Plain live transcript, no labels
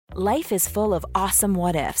Life is full of awesome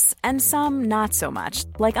what-ifs, and some not so much,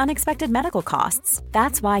 like unexpected medical costs.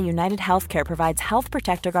 That's why United Healthcare provides Health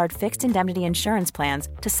Protector Guard fixed indemnity insurance plans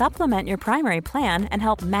to supplement your primary plan and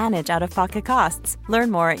help manage out-of-pocket costs.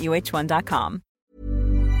 Learn more at uh1.com.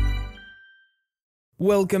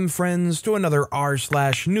 Welcome, friends, to another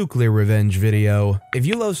rSlash NuclearRevenge video. If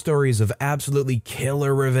you love stories of absolutely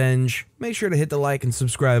killer revenge, make sure to hit the like and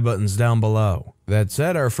subscribe buttons down below. That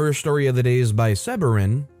said, our first story of the day is by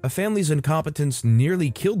Severin. A family's incompetence nearly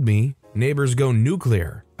killed me. Neighbors go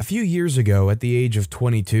nuclear. A few years ago, at the age of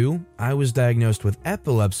 22, I was diagnosed with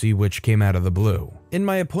epilepsy, which came out of the blue. In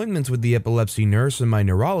my appointments with the epilepsy nurse and my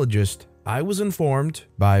neurologist, I was informed,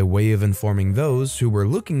 by way of informing those who were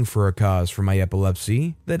looking for a cause for my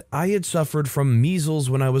epilepsy, that I had suffered from measles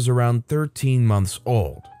when I was around 13 months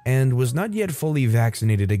old, and was not yet fully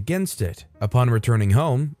vaccinated against it. Upon returning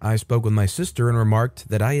home, I spoke with my sister and remarked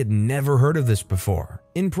that I had never heard of this before.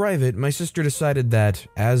 In private, my sister decided that,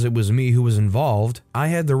 as it was me who was involved, I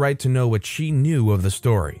had the right to know what she knew of the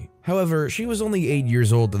story. However, she was only 8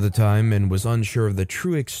 years old at the time and was unsure of the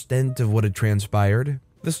true extent of what had transpired.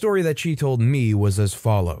 The story that she told me was as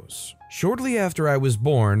follows. Shortly after I was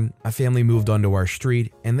born, a family moved onto our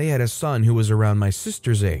street and they had a son who was around my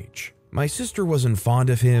sister's age. My sister wasn't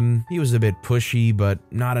fond of him. He was a bit pushy, but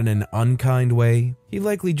not in an unkind way. He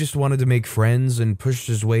likely just wanted to make friends and pushed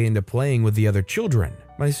his way into playing with the other children.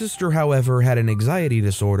 My sister, however, had an anxiety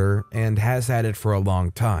disorder and has had it for a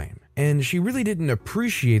long time, and she really didn't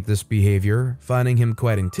appreciate this behavior, finding him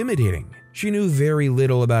quite intimidating. She knew very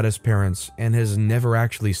little about his parents and has never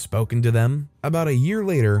actually spoken to them. About a year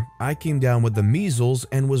later, I came down with the measles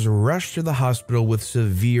and was rushed to the hospital with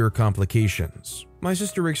severe complications. My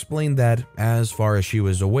sister explained that, as far as she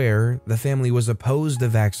was aware, the family was opposed to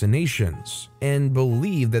vaccinations and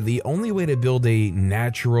believed that the only way to build a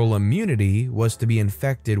natural immunity was to be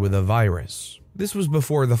infected with a virus. This was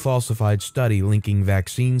before the falsified study linking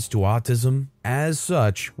vaccines to autism. As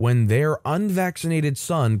such, when their unvaccinated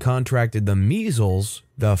son contracted the measles,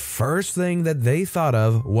 the first thing that they thought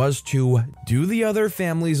of was to do the other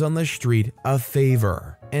families on the street a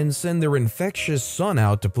favor and send their infectious son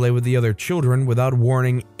out to play with the other children without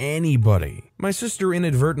warning anybody. My sister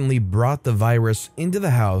inadvertently brought the virus into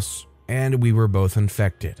the house, and we were both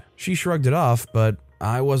infected. She shrugged it off, but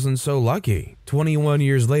I wasn't so lucky. 21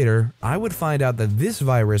 years later, I would find out that this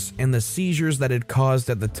virus and the seizures that it caused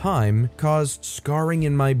at the time caused scarring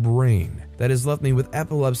in my brain that has left me with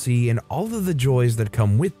epilepsy and all of the joys that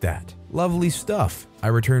come with that. Lovely stuff. I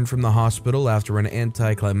returned from the hospital after an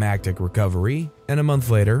anticlimactic recovery, and a month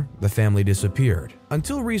later, the family disappeared.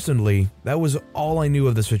 Until recently, that was all I knew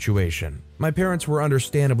of the situation. My parents were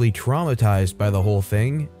understandably traumatized by the whole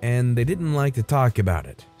thing, and they didn't like to talk about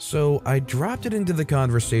it. So I dropped it into the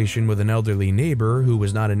conversation with an elderly neighbor who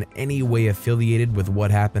was not in any way affiliated with what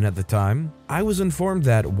happened at the time. I was informed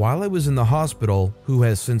that while I was in the hospital, who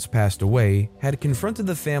has since passed away, had confronted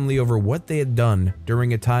the family over what they had done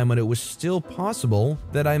during a time when it was still possible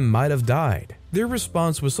that I might have died. Their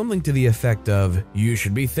response was something to the effect of, "You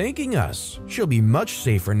should be thanking us. She'll be much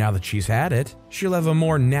safer now that she's had it. She'll have a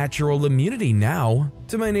more natural immunity now."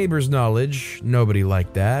 To my neighbor's knowledge, nobody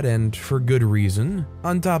liked that, and for good reason.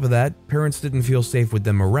 On top of that, parents didn't feel safe with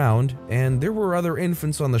them around, and there were other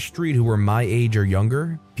infants on the street who were my age or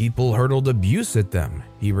younger. People hurled abuse at them,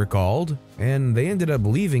 he recalled, and they ended up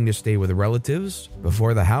leaving to stay with relatives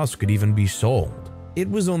before the house could even be sold. It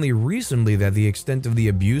was only recently that the extent of the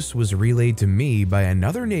abuse was relayed to me by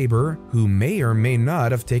another neighbor who may or may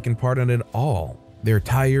not have taken part in it all. Their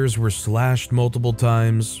tires were slashed multiple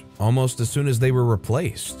times, almost as soon as they were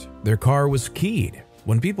replaced. Their car was keyed.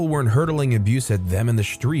 When people weren't hurling abuse at them in the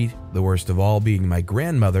street, the worst of all being my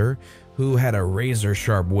grandmother, who had a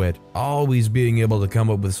razor-sharp wit, always being able to come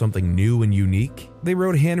up with something new and unique, they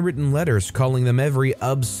wrote handwritten letters calling them every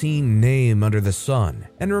obscene name under the sun,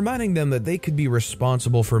 and reminding them that they could be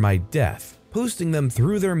responsible for my death, posting them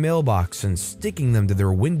through their mailbox and sticking them to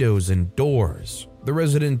their windows and doors. The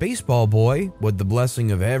resident baseball boy, with the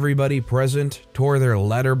blessing of everybody present, tore their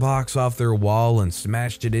letterbox off their wall and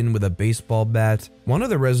smashed it in with a baseball bat. One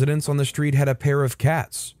of the residents on the street had a pair of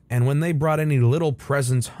cats, and when they brought any little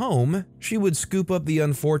presents home, she would scoop up the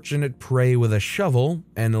unfortunate prey with a shovel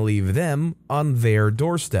and leave them on their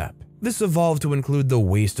doorstep. This evolved to include the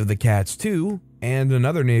waste of the cats too, and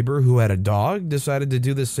another neighbor who had a dog decided to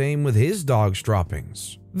do the same with his dog's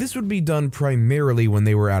droppings. This would be done primarily when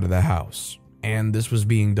they were out of the house, and this was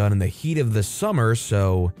being done in the heat of the summer,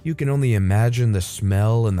 so you can only imagine the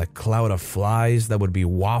smell and the cloud of flies that would be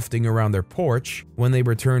wafting around their porch when they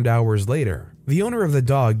returned hours later. The owner of the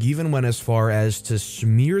dog even went as far as to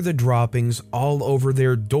smear the droppings all over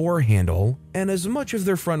their door handle and as much of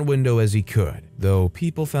their front window as he could, though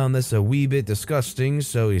people found this a wee bit disgusting,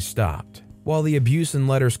 so he stopped. While the abuse and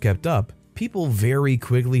letters kept up, people very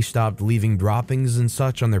quickly stopped leaving droppings and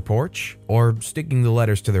such on their porch or sticking the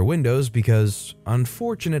letters to their windows because,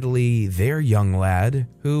 unfortunately, their young lad,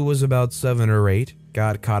 who was about 7 or 8,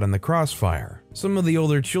 got caught in the crossfire. Some of the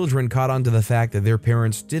older children caught on to the fact that their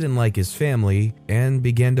parents didn't like his family and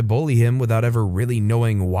began to bully him without ever really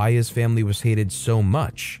knowing why his family was hated so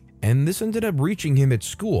much. And this ended up reaching him at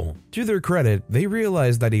school. To their credit, they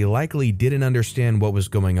realized that he likely didn't understand what was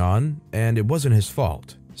going on, and it wasn't his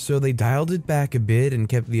fault. So they dialed it back a bit and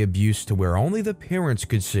kept the abuse to where only the parents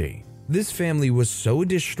could see. This family was so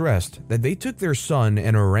distressed that they took their son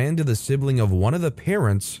and ran to the sibling of one of the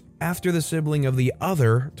parents after the sibling of the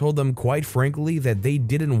other told them quite frankly that they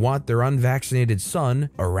didn't want their unvaccinated son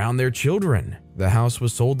around their children. The house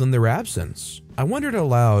was sold in their absence. I wondered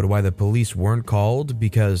aloud why the police weren't called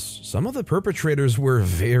because some of the perpetrators were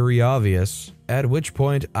very obvious, at which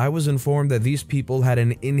point I was informed that these people had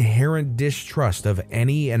an inherent distrust of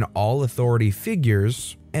any and all authority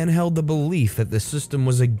figures and held the belief that the system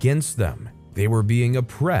was against them. They were being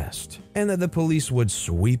oppressed, and that the police would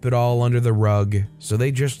sweep it all under the rug, so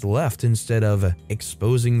they just left instead of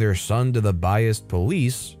exposing their son to the biased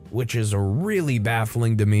police, which is really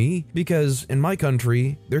baffling to me because in my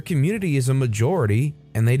country, their community is a majority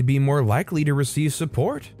and they'd be more likely to receive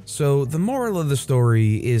support. So the moral of the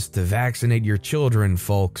story is to vaccinate your children,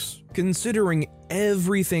 folks. Considering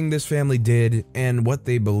everything this family did and what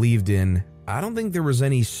they believed in, I don't think there was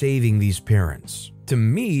any saving these parents. To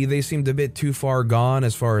me, they seemed a bit too far gone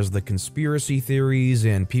as far as the conspiracy theories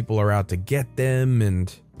and people are out to get them.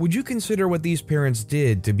 And would you consider what these parents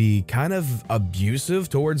did to be kind of abusive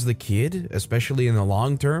towards the kid, especially in the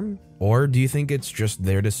long term? Or do you think it's just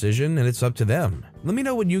their decision and it's up to them? Let me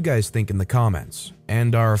know what you guys think in the comments.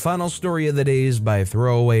 And our final story of the day is by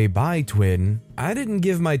Throwaway By Twin. I didn't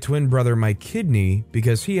give my twin brother my kidney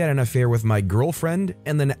because he had an affair with my girlfriend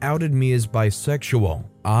and then outed me as bisexual.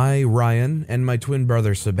 I, Ryan, and my twin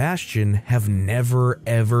brother Sebastian have never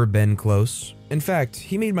ever been close. In fact,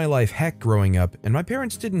 he made my life heck growing up, and my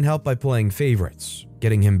parents didn't help by playing favorites,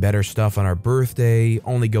 getting him better stuff on our birthday,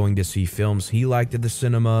 only going to see films he liked at the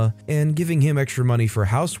cinema, and giving him extra money for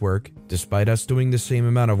housework, despite us doing the same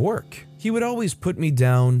amount of work. He would always put me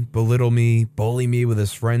down, belittle me, bully me with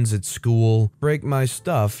his friends at school, break my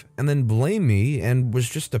stuff, and then blame me and was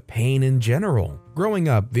just a pain in general. Growing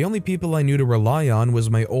up, the only people I knew to rely on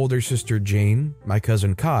was my older sister Jane, my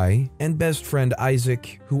cousin Kai, and best friend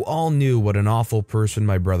Isaac, who all knew what an awful person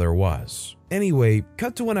my brother was. Anyway,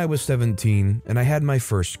 cut to when I was 17 and I had my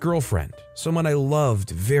first girlfriend, someone I loved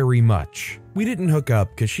very much. We didn't hook up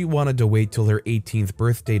because she wanted to wait till her 18th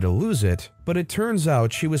birthday to lose it, but it turns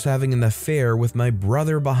out she was having an affair with my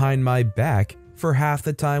brother behind my back for half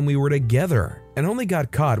the time we were together, and only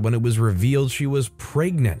got caught when it was revealed she was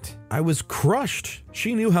pregnant. I was crushed.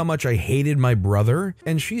 She knew how much I hated my brother,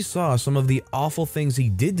 and she saw some of the awful things he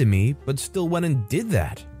did to me, but still went and did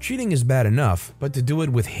that. Cheating is bad enough, but to do it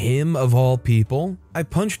with him of all people? I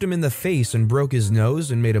punched him in the face and broke his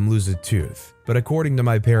nose and made him lose a tooth. But according to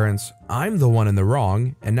my parents, I'm the one in the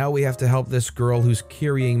wrong, and now we have to help this girl who's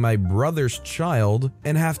carrying my brother's child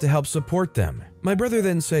and have to help support them. My brother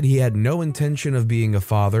then said he had no intention of being a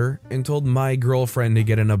father and told my girlfriend to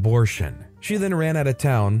get an abortion. She then ran out of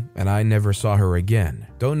town, and I never saw her again.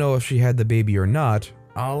 Don't know if she had the baby or not.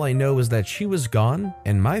 All I know is that she was gone,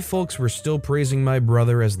 and my folks were still praising my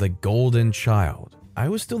brother as the golden child. I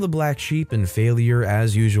was still the black sheep and failure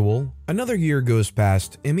as usual. Another year goes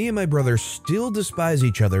past, and me and my brother still despise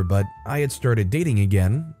each other, but I had started dating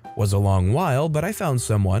again. Was a long while, but I found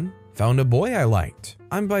someone. Found a boy I liked.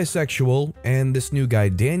 I'm bisexual, and this new guy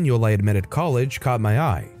Daniel I had met at college caught my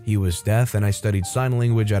eye. He was deaf and I studied sign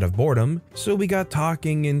language out of boredom, so we got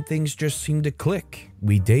talking and things just seemed to click.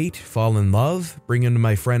 We date, fall in love, bring him to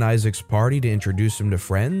my friend Isaac's party to introduce him to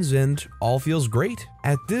friends, and all feels great.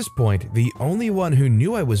 At this point, the only one who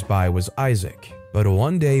knew I was bi was Isaac. But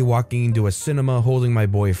one day, walking into a cinema holding my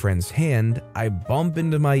boyfriend's hand, I bump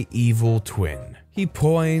into my evil twin. He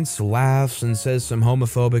points, laughs, and says some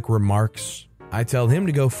homophobic remarks. I tell him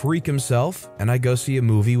to go freak himself, and I go see a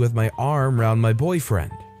movie with my arm around my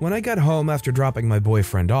boyfriend. When I got home after dropping my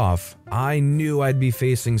boyfriend off, I knew I'd be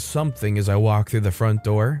facing something as I walked through the front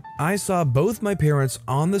door. I saw both my parents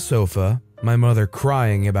on the sofa, my mother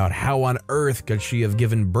crying about how on earth could she have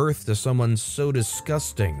given birth to someone so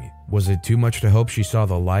disgusting. Was it too much to hope she saw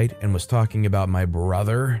the light and was talking about my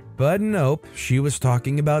brother? But nope, she was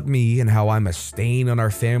talking about me and how I'm a stain on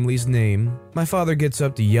our family's name. My father gets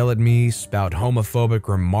up to yell at me, spout homophobic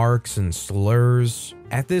remarks and slurs.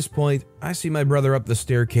 At this point, I see my brother up the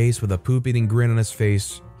staircase with a poop-eating grin on his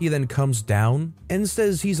face. He then comes down and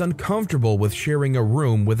says he's uncomfortable with sharing a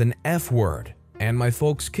room with an F word. And my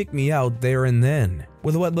folks kicked me out there and then.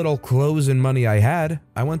 With what little clothes and money I had,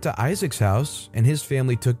 I went to Isaac's house and his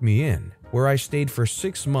family took me in, where I stayed for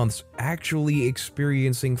 6 months actually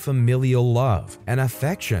experiencing familial love and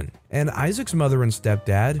affection. And Isaac's mother and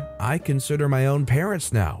stepdad, I consider my own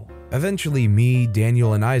parents now. Eventually, me,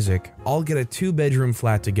 Daniel, and Isaac all get a 2-bedroom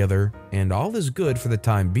flat together, and all is good for the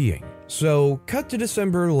time being. So, cut to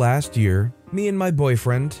December last year, me and my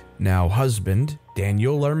boyfriend, now husband,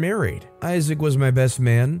 Daniel, are married. Isaac was my best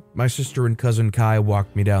man. My sister and cousin Kai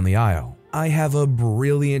walked me down the aisle. I have a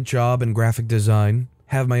brilliant job in graphic design,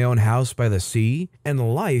 have my own house by the sea,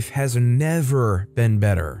 and life has never been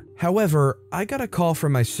better. However, I got a call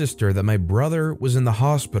from my sister that my brother was in the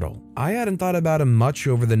hospital. I hadn't thought about him much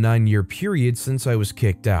over the 9-year period since I was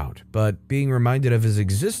kicked out, but being reminded of his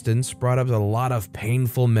existence brought up a lot of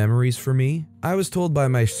painful memories for me. I was told by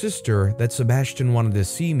my sister that Sebastian wanted to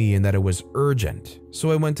see me and that it was urgent.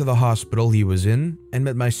 So I went to the hospital he was in and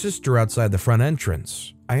met my sister outside the front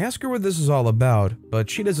entrance. I ask her what this is all about,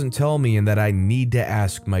 but she doesn't tell me and that I need to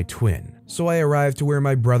ask my twin. So I arrive to where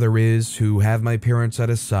my brother is, who have my parents at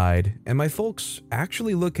his side, and my folks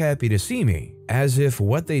actually look happy to see me, as if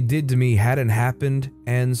what they did to me hadn't happened,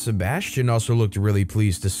 and Sebastian also looked really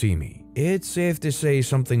pleased to see me. It's safe to say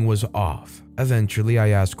something was off. Eventually I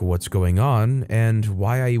ask what's going on and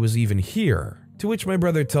why I was even here. To which my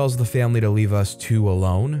brother tells the family to leave us two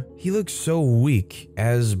alone. He looks so weak,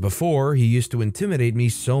 as before he used to intimidate me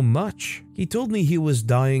so much. He told me he was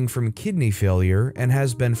dying from kidney failure and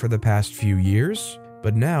has been for the past few years,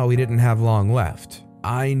 but now he didn't have long left.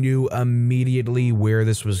 I knew immediately where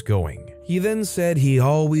this was going. He then said he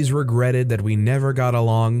always regretted that we never got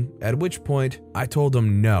along, at which point I told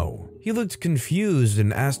him no. He looked confused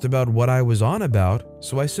and asked about what I was on about,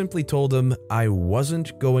 so I simply told him I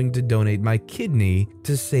wasn't going to donate my kidney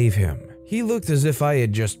to save him. He looked as if I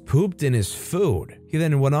had just pooped in his food. He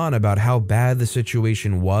then went on about how bad the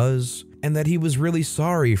situation was and that he was really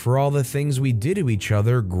sorry for all the things we did to each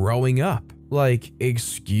other growing up. Like,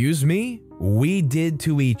 excuse me? We did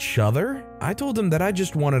to each other? I told him that I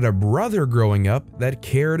just wanted a brother growing up that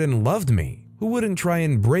cared and loved me, who wouldn't try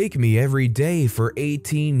and break me every day for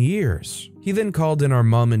 18 years. He then called in our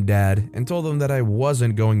mom and dad and told them that I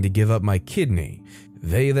wasn't going to give up my kidney.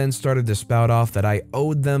 They then started to spout off that I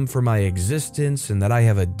owed them for my existence and that I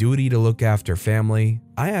have a duty to look after family.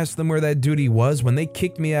 I asked them where that duty was when they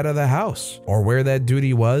kicked me out of the house, or where that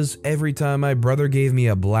duty was every time my brother gave me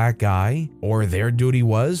a black eye, or their duty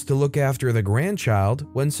was to look after the grandchild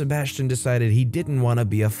when Sebastian decided he didn't want to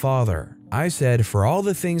be a father. I said for all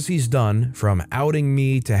the things he's done, from outing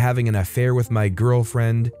me to having an affair with my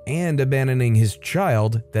girlfriend and abandoning his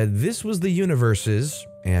child, that this was the universe's,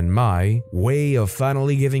 and my, way of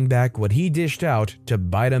finally giving back what he dished out to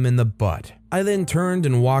bite him in the butt. I then turned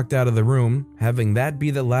and walked out of the room, having that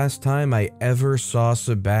be the last time I ever saw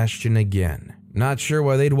Sebastian again. Not sure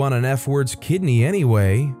why they'd want an F-word's kidney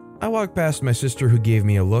anyway. I walked past my sister, who gave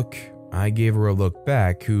me a look. I gave her a look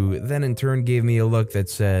back, who then in turn gave me a look that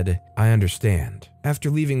said, I understand.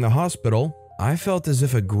 After leaving the hospital, I felt as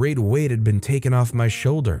if a great weight had been taken off my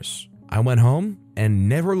shoulders. I went home and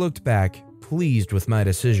never looked back, pleased with my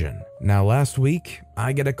decision. Now last week,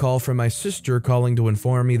 I get a call from my sister calling to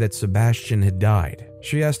inform me that Sebastian had died.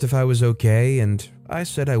 She asked if I was okay, and I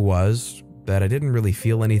said I was, that I didn't really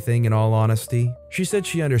feel anything in all honesty. She said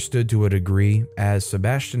she understood to a degree, as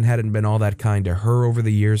Sebastian hadn't been all that kind to her over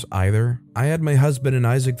the years either. I had my husband and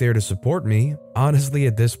Isaac there to support me. Honestly,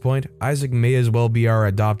 at this point, Isaac may as well be our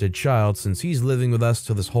adopted child since he's living with us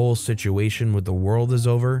till this whole situation with the world is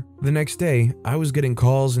over. The next day, I was getting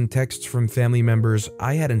calls and texts from family members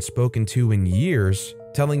I hadn't spoken to in years,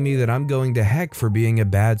 telling me that I'm going to heck for being a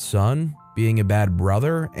bad son, being a bad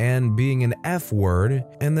brother, and being an F-word,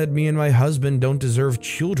 and that me and my husband don't deserve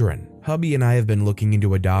children. Hubby and I have been looking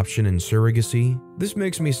into adoption and surrogacy. This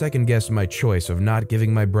makes me second guess my choice of not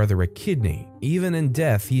giving my brother a kidney. Even in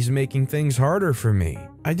death, he's making things harder for me.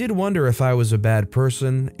 I did wonder if I was a bad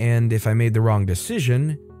person and if I made the wrong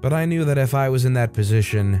decision, but I knew that if I was in that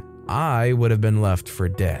position, I would have been left for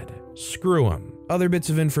dead. Screw him. Other bits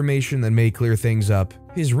of information that may clear things up.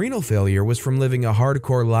 His renal failure was from living a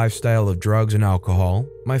hardcore lifestyle of drugs and alcohol.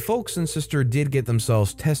 My folks and sister did get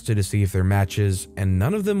themselves tested to see if they're matches, and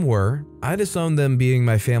none of them were. I disowned them being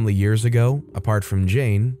my family years ago, apart from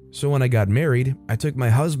Jane. So when I got married, I took my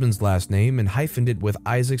husband's last name and hyphened it with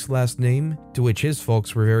Isaac's last name, to which his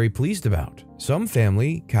folks were very pleased about. Some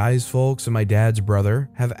family, Kai's folks and my dad's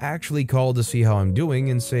brother, have actually called to see how I'm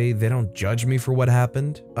doing and say they don't judge me for what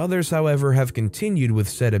happened. Others, however, have continued with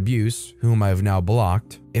said abuse, whom I have now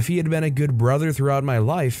blocked. If he had been a good brother throughout my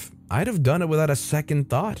life, I'd have done it without a second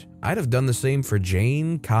thought. I'd have done the same for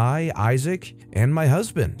Jane, Kai, Isaac, and my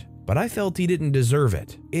husband. But I felt he didn't deserve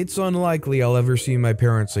it. It's unlikely I'll ever see my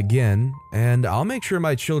parents again, and I'll make sure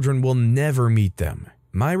my children will never meet them.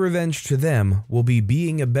 My revenge to them will be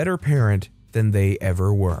being a better parent than they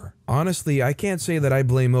ever were. Honestly, I can't say that I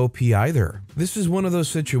blame OP either. This is one of those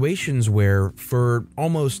situations where, for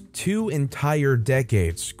almost 2 entire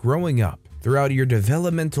decades growing up, throughout your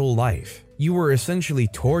developmental life, you were essentially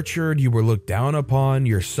tortured, you were looked down upon,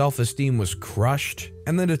 your self-esteem was crushed,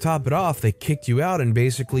 and then to top it off, they kicked you out and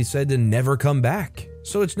basically said to never come back.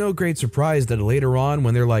 So it's no great surprise that later on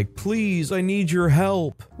when they're like, please, I need your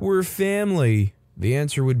help, we're family, the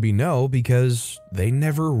answer would be no, because they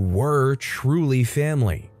never were truly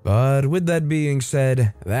family. But with that being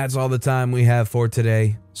said, that's all the time we have for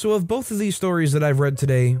today. So of both of these stories that I've read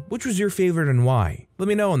today, which was your favorite and why? Let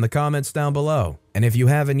me know in the comments down below. And if you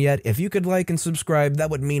haven't yet, if you could like and subscribe, that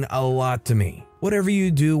would mean a lot to me. Whatever you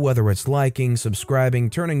do, whether it's liking, subscribing,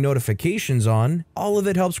 turning notifications on, all of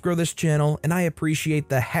it helps grow this channel and I appreciate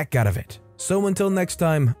the heck out of it. So until next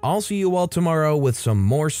time, I'll see you all tomorrow with some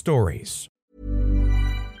more stories.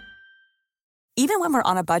 Even when we're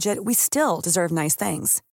on a budget, we still deserve nice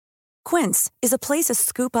things. Quince is a place to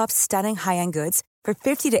scoop up stunning high-end goods for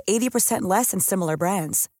 50 to 80% less than similar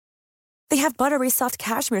brands. They have buttery soft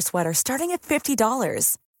cashmere sweaters starting at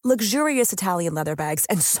 $50, luxurious Italian leather bags,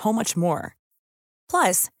 and so much more.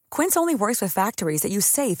 Plus, Quince only works with factories that use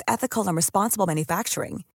safe, ethical, and responsible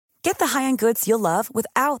manufacturing. Get the high-end goods you'll love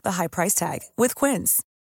without the high price tag with Quince.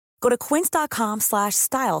 Go to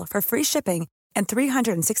quince.com/style for free shipping and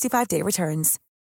 365-day returns.